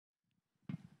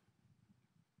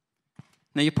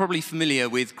Now, you're probably familiar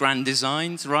with Grand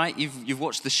Designs, right? You've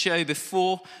watched the show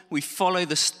before. We follow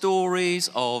the stories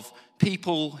of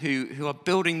people who are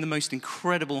building the most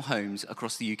incredible homes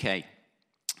across the UK.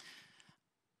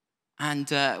 And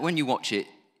when you watch it,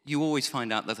 you always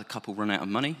find out that the couple run out of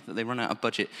money, that they run out of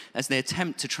budget, as they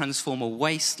attempt to transform a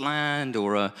wasteland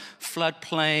or a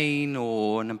floodplain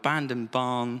or an abandoned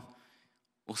barn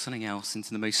or something else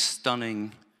into the most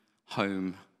stunning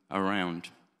home around.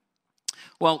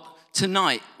 Well,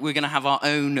 tonight we're going to have our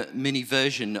own mini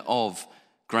version of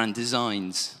Grand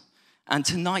Designs. And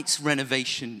tonight's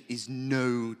renovation is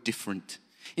no different.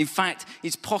 In fact,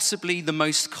 it's possibly the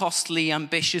most costly,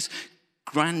 ambitious,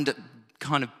 grand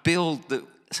kind of build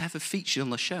that's ever featured on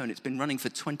the show, and it's been running for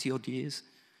 20-odd years.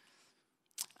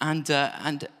 And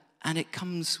it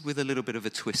comes with a little bit of a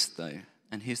twist, though.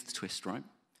 And here's the twist, right?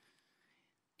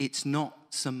 It's not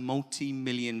some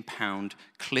multi-million-pound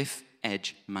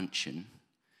cliff-edge mansion,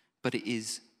 but it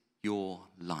is your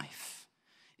life.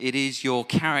 It is your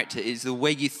character. It's the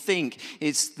way you think.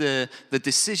 It's the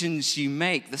decisions you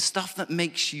make, the stuff that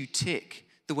makes you tick,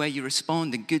 the way you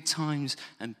respond in good times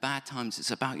and bad times.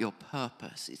 It's about your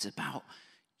purpose. It's about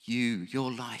you,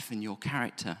 your life, and your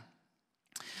character.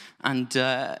 And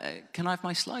can I have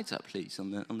my slides up, please?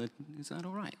 Is that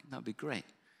all right? That'd be great.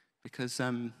 Because,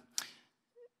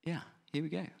 yeah, here we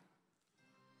go.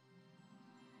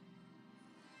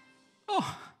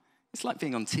 Oh, it's like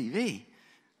being on TV.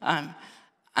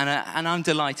 And I'm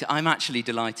delighted. I'm actually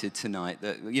delighted tonight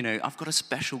that, I've got a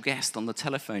special guest on the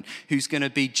telephone who's going to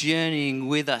be journeying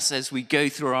with us as we go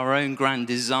through our own Grand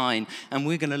Design. And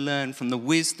we're going to learn from the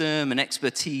wisdom and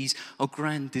expertise of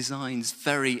Grand Design's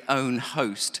very own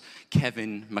host,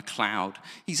 Kevin MacLeod.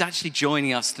 He's actually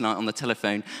joining us tonight on the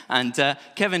telephone. And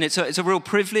Kevin, it's a real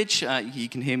privilege, you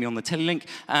can hear me on the telelink,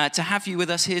 to have you with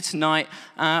us here tonight.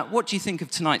 What do you think of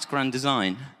tonight's Grand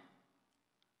Design?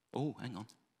 Oh, hang on.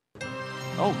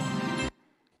 Oh.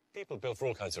 People build for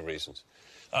all kinds of reasons.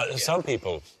 Some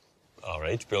people our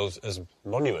age build as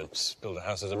monuments, build a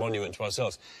house as a monument to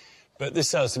ourselves. But this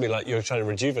sounds to me like you're trying to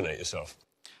rejuvenate yourself.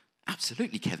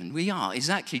 Absolutely, Kevin. We are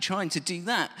exactly trying to do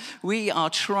that. We are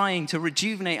trying to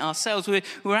rejuvenate ourselves.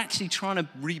 We're actually trying to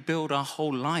rebuild our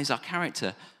whole lives, our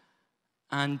character.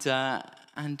 And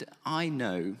I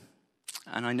know,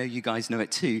 and I know you guys know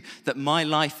it too, that my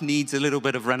life needs a little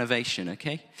bit of renovation,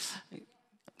 okay?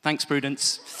 Thanks,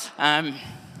 Prudence.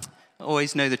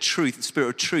 Always know the truth. The spirit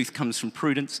of truth comes from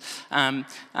Prudence.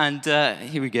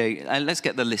 Here we go. Let's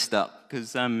get the list up,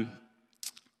 because there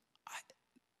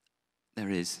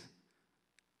is.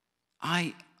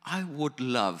 I would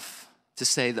love to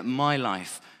say that my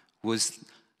life was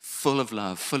full of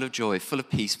love, full of joy, full of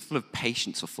peace, full of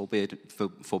patience or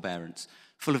forbearance,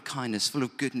 full of kindness, full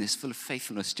of goodness, full of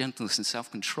faithfulness, gentleness, and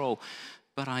self-control.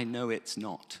 But I know it's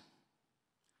not.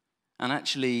 And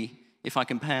actually, if I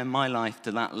compare my life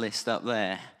to that list up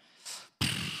there,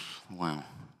 wow,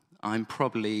 I'm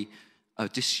probably a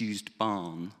disused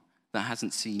barn that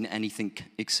hasn't seen anything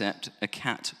except a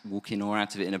cat walk in or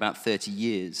out of it in about 30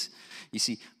 years. You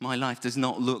see, my life does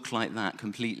not look like that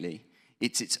completely.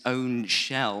 It's its own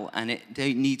shell, and it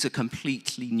needs a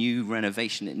completely new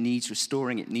renovation. It needs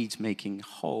restoring. It needs making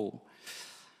whole.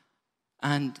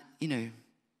 And, I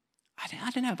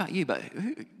don't know about you, but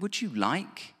would you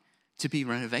like to be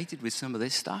renovated with some of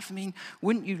this stuff? I mean,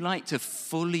 wouldn't you like to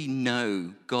fully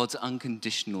know God's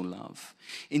unconditional love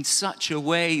in such a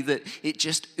way that it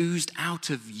just oozed out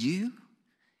of you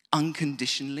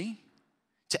unconditionally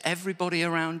to everybody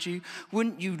around you?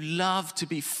 Wouldn't you love to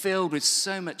be filled with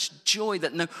so much joy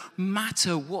that no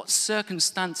matter what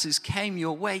circumstances came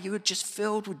your way, you were just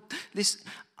filled with this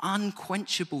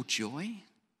unquenchable joy?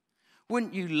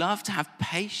 Wouldn't you love to have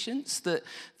patience that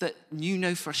knew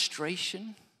no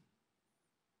frustration?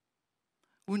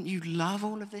 Wouldn't you love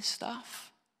all of this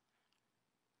stuff?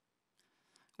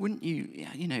 Wouldn't you,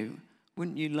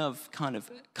 wouldn't you love kind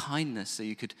of kindness so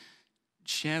you could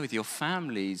share with your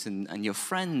families and your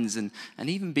friends and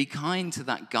even be kind to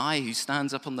that guy who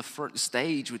stands up on the front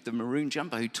stage with the maroon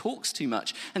jumper who talks too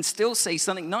much and still say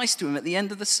something nice to him at the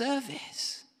end of the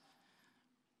service?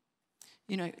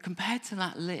 Compared to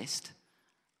that list,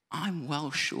 I'm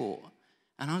well short,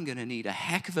 and I'm going to need a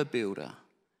heck of a builder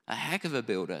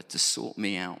to sort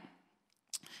me out.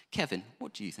 Kevin,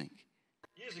 what do you think?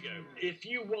 Years ago, if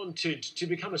you wanted to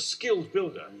become a skilled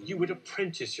builder, you would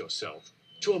apprentice yourself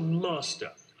to a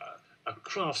master, a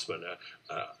craftsman,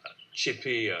 a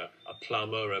chippy, a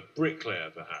plumber, a bricklayer,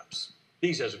 perhaps.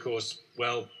 These days, of course,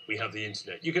 we have the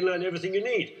internet. You can learn everything you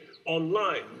need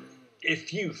online.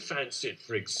 If you fancied,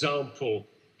 for example,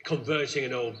 converting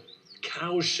an old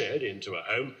cowshed into a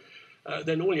home,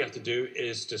 then all you have to do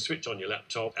is to switch on your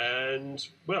laptop and,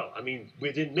 well, I mean,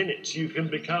 within minutes you can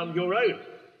become your own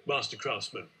master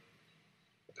craftsman.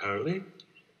 Apparently.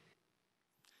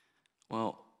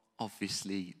 Well,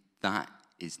 obviously, that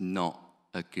is not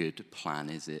a good plan,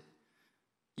 is it?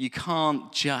 You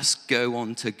can't just go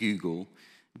onto Google,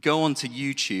 go onto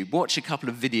YouTube, watch a couple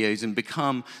of videos and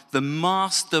become the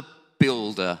master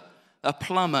builder, a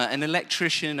plumber, an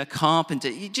electrician, a carpenter.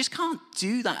 You just can't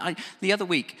do that. The other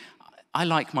week, I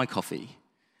like my coffee.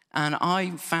 And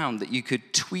I found that you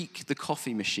could tweak the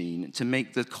coffee machine to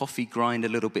make the coffee grind a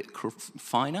little bit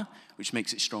finer, which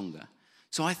makes it stronger.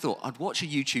 So I thought I'd watch a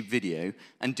YouTube video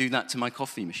and do that to my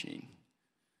coffee machine.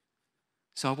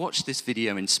 So I watched this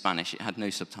video in Spanish. It had no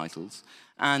subtitles.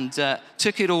 And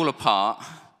took it all apart,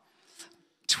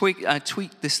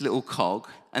 tweaked this little cog,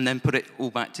 and then put it all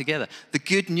back together. The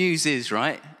good news is,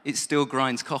 right, it still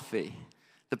grinds coffee.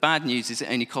 The bad news is it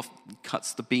only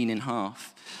cuts the bean in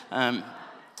half.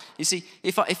 You see,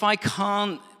 if I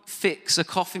can't fix a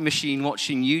coffee machine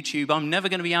watching YouTube, I'm never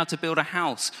going to be able to build a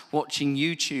house watching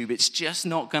YouTube. It's just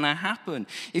not going to happen.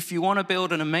 If you want to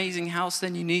build an amazing house,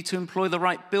 then you need to employ the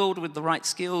right builder with the right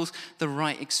skills, the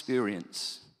right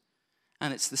experience.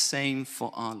 And it's the same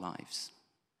for our lives.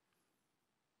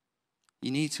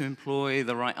 You need to employ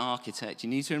the right architect. You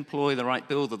need to employ the right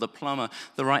builder, the plumber,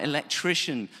 the right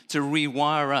electrician to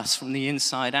rewire us from the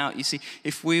inside out. You see,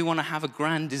 if we want to have a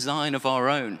grand design of our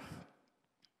own,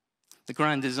 the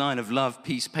grand design of love,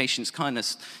 peace, patience,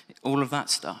 kindness, all of that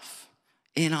stuff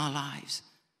in our lives,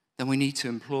 then we need to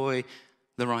employ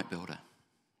the right builder.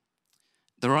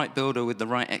 The right builder with the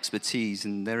right expertise.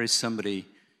 And there is somebody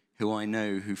who I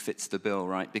know who fits the bill,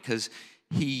 right? Because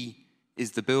he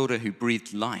is the builder who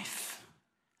breathed life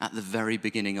at the very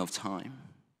beginning of time.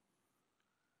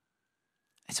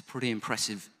 It's a pretty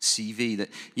impressive CV that,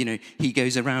 he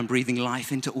goes around breathing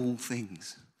life into all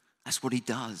things. That's what he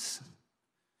does.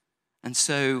 And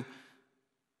so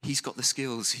he's got the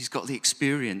skills, he's got the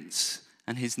experience,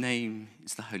 and his name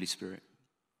is the Holy Spirit.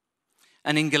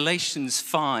 And in Galatians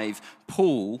 5,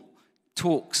 Paul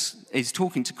is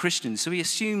talking to Christians, so he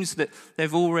assumes that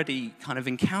they've already kind of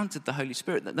encountered the Holy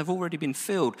Spirit, that they've already been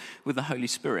filled with the Holy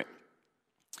Spirit.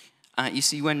 You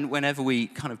see, whenever we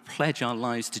kind of pledge our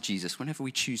lives to Jesus, whenever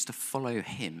we choose to follow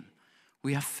him,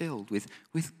 we are filled with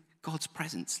God's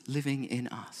presence living in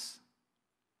us.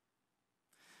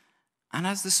 And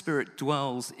as the Spirit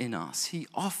dwells in us, he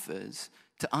offers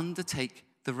to undertake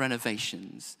the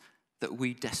renovations that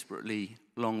we desperately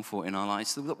long for in our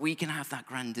lives so that we can have that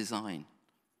grand design.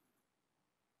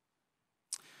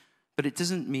 But it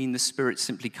doesn't mean the Spirit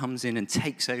simply comes in and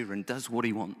takes over and does what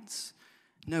he wants.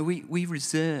 No, we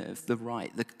reserve the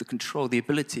right, the control, the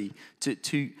ability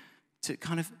to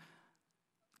kind of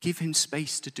give him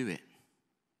space to do it.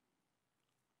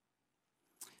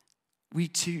 We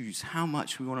choose how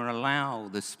much we want to allow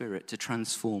the Spirit to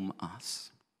transform us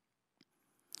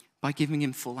by giving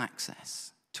him full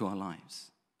access to our lives,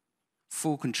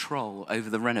 full control over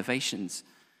the renovations.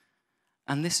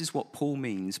 And this is what Paul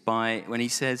means by when he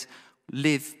says,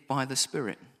 live by the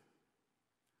Spirit.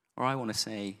 Or I want to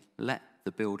say, let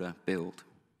the builder build.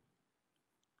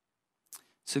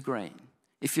 So great.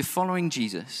 If you're following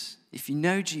Jesus, if you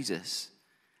know Jesus,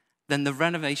 then the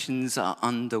renovations are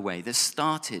underway. They're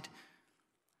started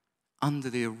under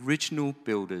the original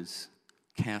builder's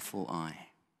careful eye.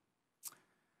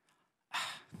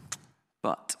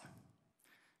 But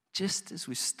just as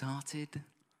we started,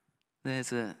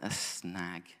 there's a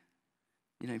snag.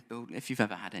 If you've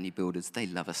ever had any builders, they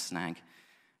love a snag.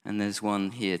 And there's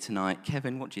one here tonight.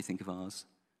 Kevin, what do you think of ours?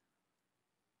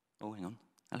 Oh, hang on.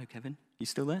 Hello, Kevin. You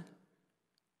still there?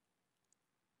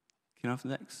 Can you have the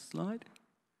next slide?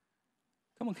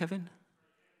 Come on, Kevin.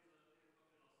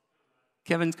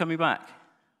 Kevin's coming back.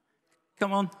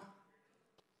 Come on.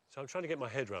 So I'm trying to get my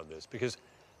head around this, because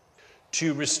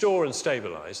to restore and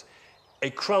stabilize a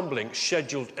crumbling,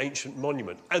 scheduled ancient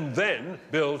monument and then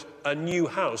build a new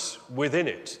house within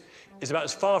it is about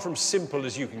as far from simple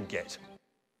as you can get.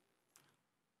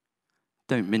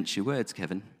 Don't mince your words,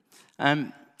 Kevin.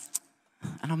 And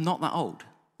I'm not that old,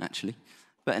 actually.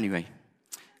 But anyway,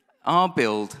 our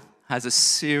build has a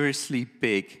seriously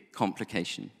big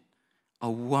complication. A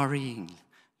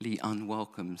worryingly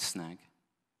unwelcome snag.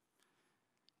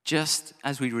 Just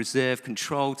as we reserve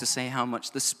control to say how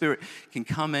much the Spirit can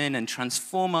come in and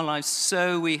transform our lives,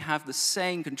 so we have the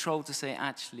same control to say,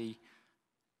 actually,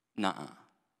 nah,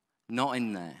 not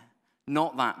in there,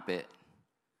 not that bit.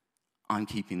 I'm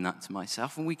keeping that to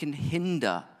myself. And we can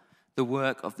hinder the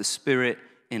work of the Spirit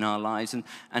in our lives,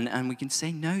 and we can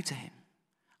say no to him.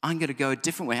 I'm going to go a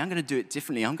different way. I'm going to do it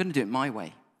differently. I'm going to do it my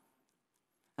way.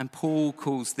 And Paul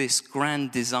calls this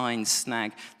grand design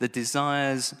snag the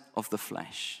desires of the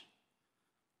flesh.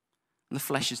 And the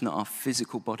flesh is not our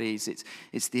physical bodies.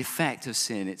 It's the effect of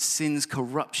sin. It's sin's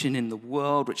corruption in the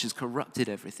world, which has corrupted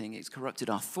everything. It's corrupted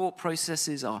our thought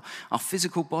processes, our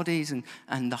physical bodies,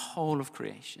 and the whole of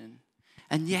creation.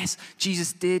 And yes,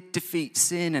 Jesus did defeat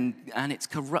sin and its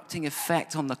corrupting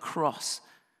effect on the cross.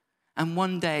 And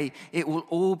one day, it will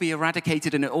all be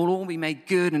eradicated, and it will all be made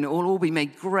good, and it will all be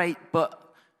made great. But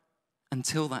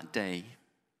until that day,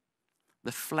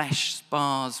 the flesh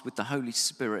spars with the Holy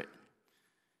Spirit,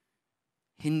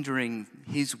 hindering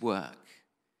his work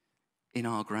in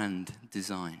our grand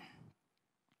design.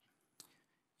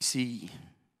 You see,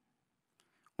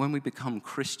 when we become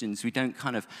Christians, we don't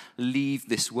kind of leave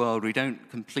this world. We don't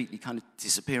completely kind of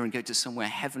disappear and go to somewhere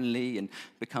heavenly and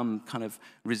become kind of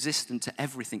resistant to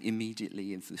everything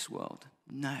immediately in this world.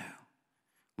 No,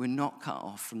 we're not cut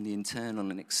off from the internal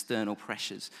and external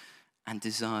pressures and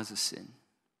desires of sin.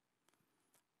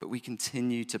 But we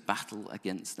continue to battle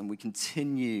against them. We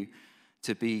continue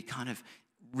to be kind of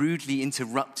rudely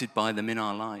interrupted by them in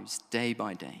our lives day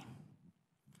by day.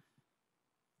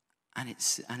 And it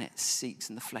seeks,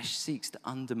 and the flesh seeks to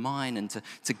undermine and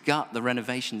to gut the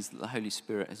renovations that the Holy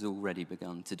Spirit has already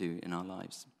begun to do in our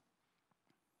lives.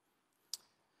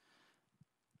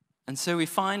 And so we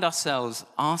find ourselves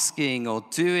asking or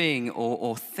doing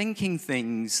or thinking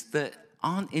things that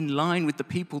aren't in line with the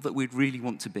people that we'd really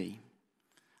want to be.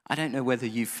 I don't know whether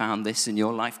you've found this in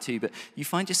your life too, but you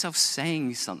find yourself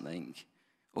saying something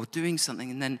or doing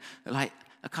something, and then like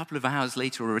a couple of hours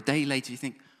later or a day later, you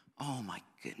think, oh my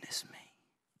goodness me.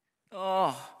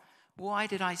 Oh, why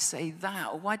did I say that?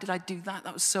 Or why did I do that?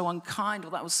 That was so unkind,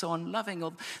 or that was so unloving,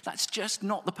 or that's just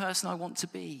not the person I want to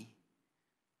be.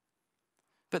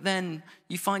 But then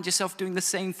you find yourself doing the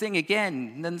same thing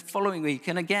again, and then the following week,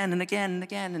 and again, and again, and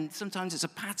again. And sometimes it's a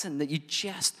pattern that you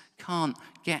just can't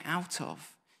get out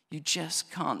of. You just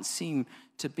can't seem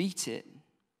to beat it.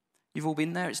 You've all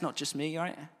been there. It's not just me,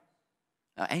 right?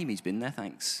 Amy's been there,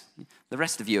 thanks. The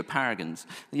rest of you are paragons.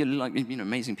 You're like,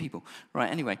 amazing people. Right,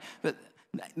 anyway. But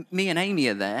me and Amy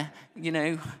are there,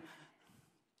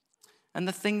 And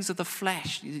the things of the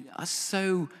flesh are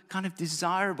so kind of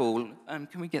desirable.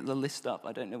 Can we get the list up?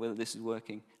 I don't know whether this is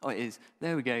working. Oh, it is.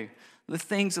 There we go. The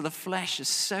things of the flesh are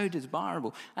so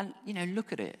desirable. And,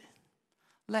 look at it.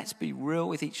 Let's be real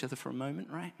with each other for a moment,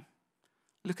 right?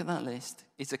 Look at that list.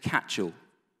 It's a catch-all.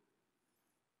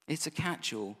 It's a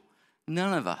catch-all.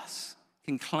 None of us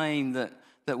can claim that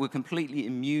we're completely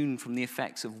immune from the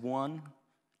effects of 1,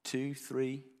 2,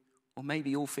 3, or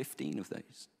maybe all 15 of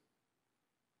those.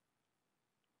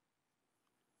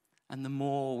 And the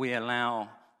more we allow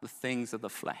the things of the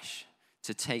flesh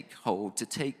to take hold, to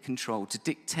take control, to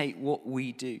dictate what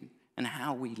we do and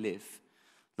how we live,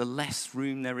 the less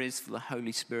room there is for the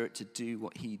Holy Spirit to do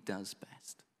what he does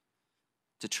best,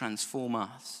 to transform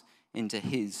us into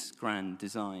his grand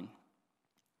design.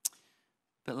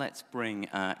 But let's bring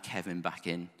Kevin back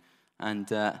in. And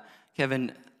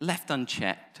Kevin, left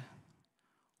unchecked,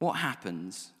 what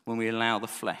happens when we allow the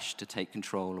flesh to take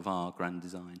control of our grand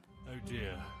design? Oh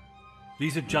dear.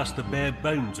 These are just the bare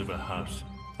bones of a house,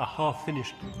 a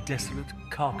half-finished, desolate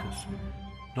carcass,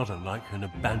 not unlike an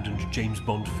abandoned James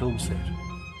Bond film set.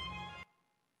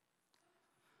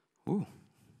 Ooh.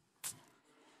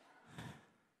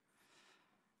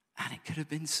 And it could have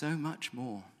been so much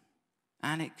more.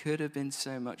 And it could have been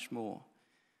so much more.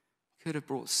 Could have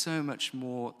brought so much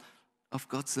more of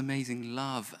God's amazing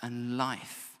love and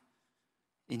life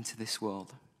into this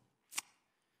world.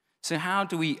 So how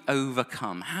do we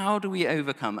overcome? How do we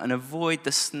overcome and avoid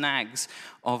the snags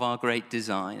of our great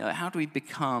design? How do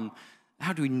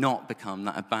we not become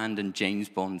that abandoned James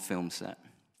Bond film set?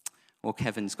 Well,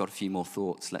 Kevin's got a few more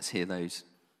thoughts. Let's hear those.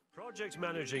 Project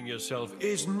managing yourself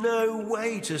is no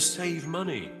way to save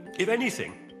money. If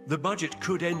anything, the budget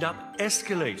could end up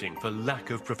escalating for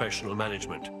lack of professional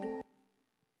management.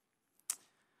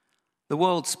 The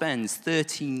world spends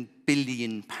 £13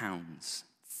 billion,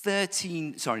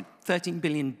 $13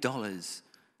 billion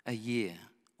a year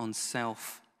on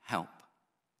self-help.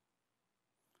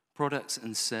 Products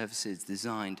and services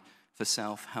designed for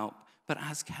self-help. But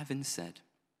as Kevin said,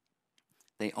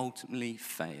 they ultimately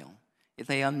fail if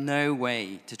they are no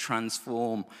way to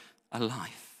transform a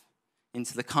life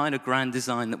into the kind of grand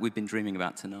design that we've been dreaming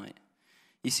about tonight.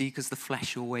 You see, because the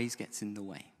flesh always gets in the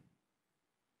way.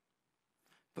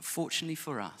 But fortunately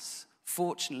for us,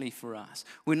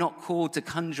 we're not called to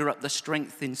conjure up the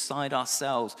strength inside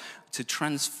ourselves to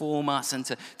transform us and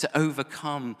to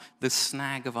overcome the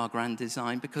snag of our grand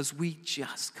design, because we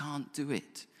just can't do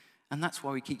it. And that's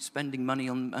why we keep spending money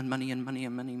on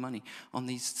money on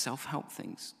these self-help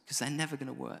things, because they're never going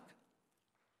to work.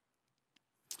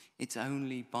 It's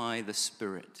only by the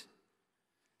Spirit,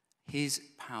 his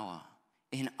power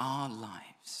in our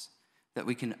lives, that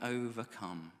we can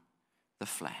overcome the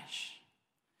flesh.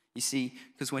 You see,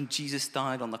 because when Jesus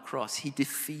died on the cross, he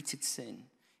defeated sin.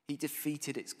 He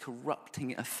defeated its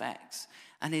corrupting effects.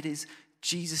 And it is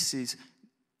Jesus'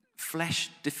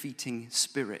 flesh-defeating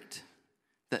spirit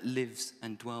that lives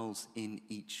and dwells in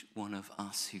each one of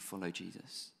us who follow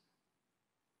Jesus.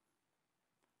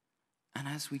 And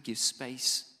as we give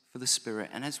space for the Spirit,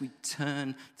 and as we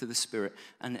turn to the Spirit,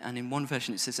 and in one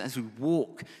version it says as we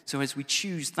walk, so as we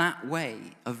choose that way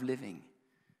of living,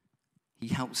 he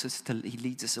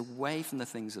leads us away from the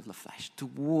things of the flesh,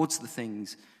 towards the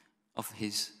things of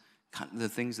the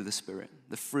things of the Spirit,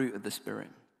 the fruit of the Spirit.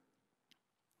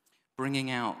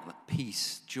 Bringing out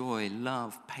peace, joy,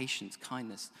 love, patience,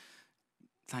 kindness,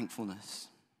 thankfulness.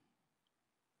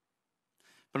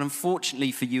 But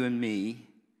unfortunately for you and me,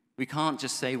 we can't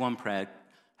just say one prayer,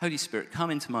 Holy Spirit,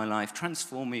 come into my life,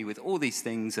 transform me with all these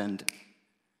things, and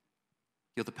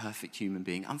you're the perfect human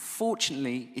being.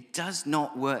 Unfortunately, it does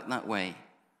not work that way.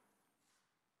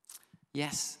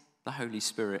 Yes, the Holy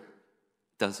Spirit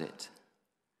does it.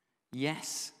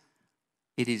 Yes,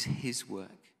 it is his work.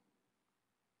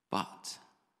 But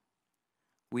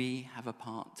we have a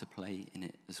part to play in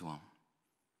it as well.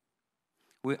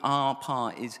 Our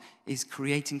part is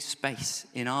creating space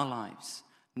in our lives,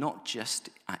 not just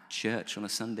at church on a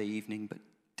Sunday evening, but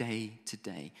day to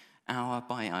day, hour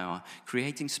by hour,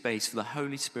 creating space for the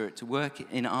Holy Spirit to work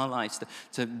in our lives,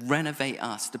 to renovate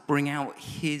us, to bring out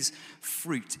his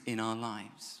fruit in our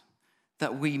lives,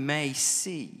 that we may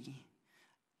see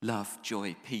love,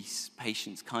 joy, peace,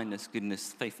 patience, kindness,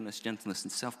 goodness, faithfulness, gentleness,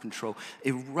 and self-control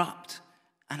erupt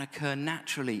and occur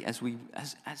naturally as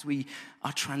we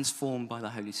are transformed by the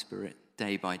Holy Spirit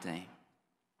day by day.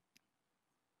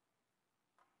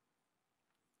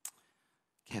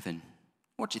 Kevin,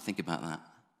 what do you think about that?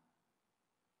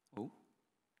 Oh,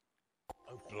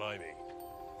 blimey.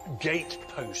 Gate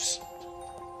posts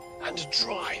and a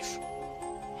drive.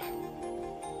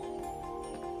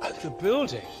 At the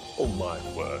building? Oh, my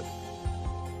word.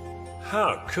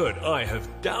 How could I have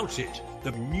doubted?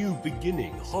 The new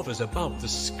beginning hovers above the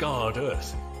scarred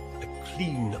earth, a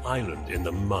clean island in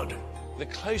the mud. The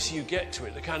closer you get to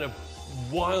it, the kind of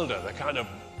wilder, the kind of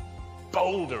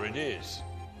bolder it is.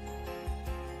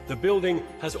 The building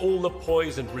has all the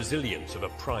poise and resilience of a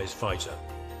prize fighter,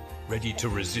 ready to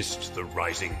resist the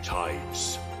rising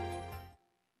tides.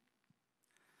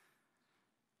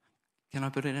 Can I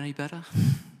put it any better?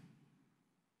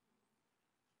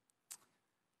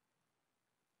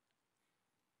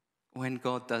 When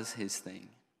God does his thing,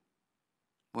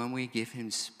 when we give him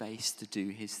space to do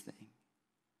his thing,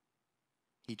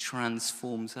 he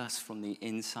transforms us from the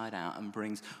inside out and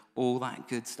brings all that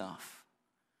good stuff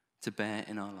to bear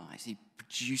in our lives. He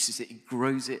produces it, he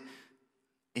grows it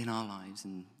in our lives,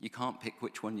 and you can't pick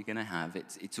which one you're going to have.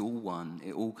 It's all one.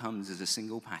 It all comes as a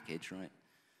single package, right?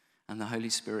 And the Holy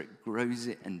Spirit grows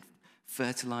it and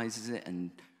fertilizes it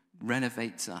and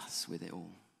renovates us with it all.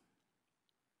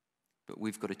 But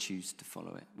we've got to choose to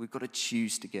follow it. We've got to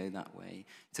choose to go that way,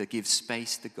 to give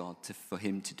space to God for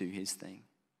him to do his thing.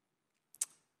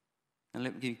 And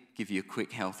let me give you a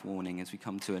quick health warning as we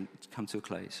come to a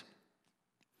close.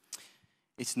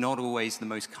 It's not always the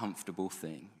most comfortable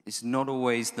thing. It's not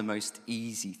always the most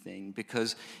easy thing,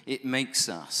 because it makes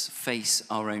us face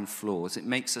our own flaws. It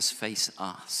makes us face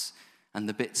us and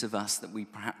the bits of us that we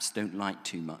perhaps don't like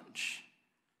too much.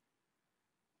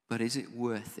 But is it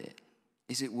worth it?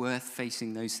 Is it worth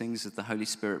facing those things as the Holy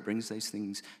Spirit brings those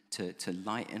things to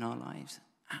light in our lives?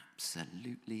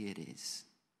 Absolutely it is.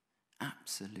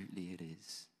 Absolutely it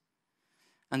is.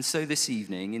 And so this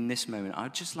evening, in this moment,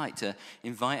 I'd just like to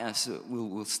invite us,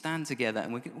 we'll stand together,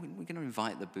 and we're going to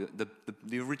invite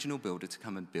the original builder to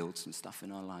come and build some stuff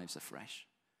in our lives afresh.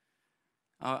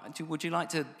 Would you like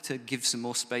to give some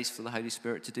more space for the Holy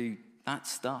Spirit to do that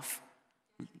stuff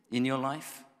in your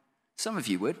life? Some of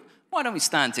you would. Why don't we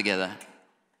stand together?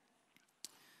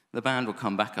 The band will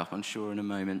come back up, I'm sure, in a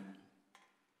moment.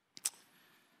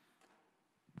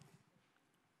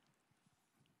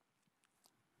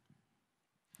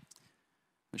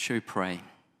 Shall we pray?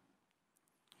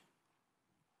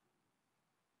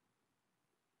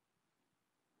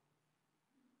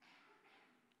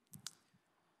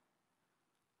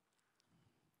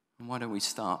 And why don't we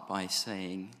start by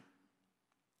saying,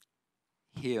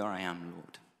 "Here I am,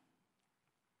 Lord.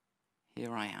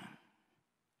 Here I am."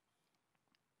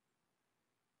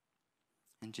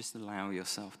 And just allow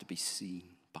yourself to be seen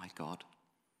by God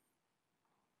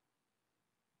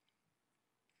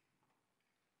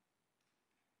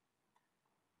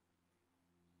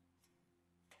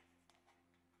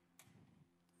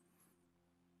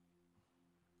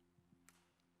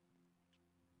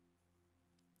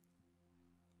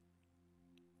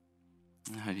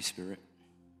Holy Spirit,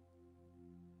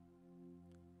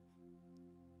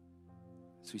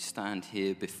 as we stand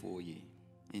here before you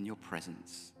in your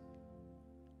presence,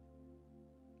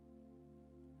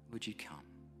 would you come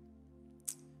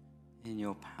in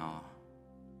your power?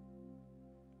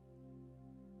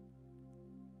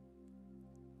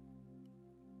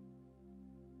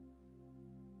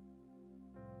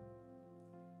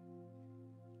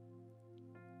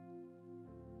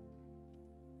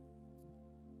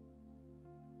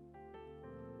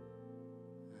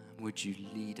 Would you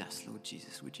lead us, Lord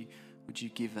Jesus? Would you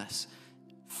give us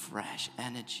fresh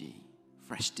energy,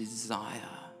 fresh desire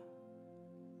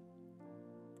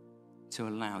to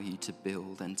allow you to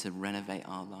build and to renovate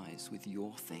our lives with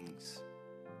your things?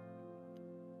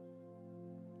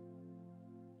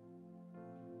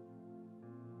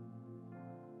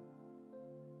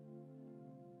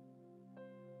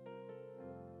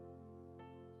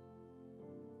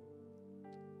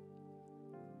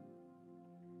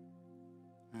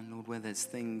 And Lord, where there's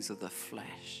things of the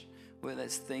flesh, where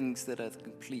there's things that are the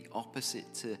complete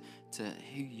opposite to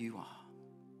who you are,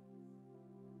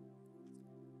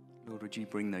 Lord, would you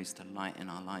bring those to light in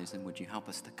our lives, and would you help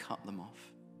us to cut them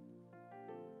off?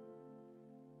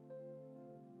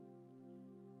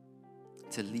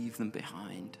 To leave them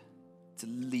behind, to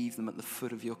leave them at the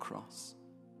foot of your cross.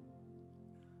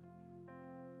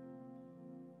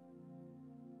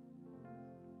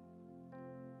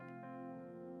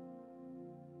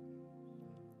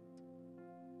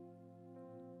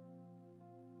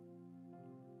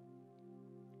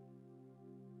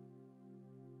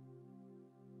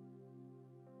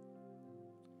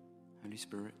 Holy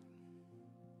Spirit,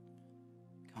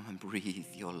 come and breathe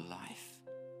your life.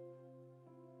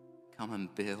 Come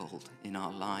and build in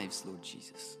our lives, Lord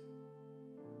Jesus.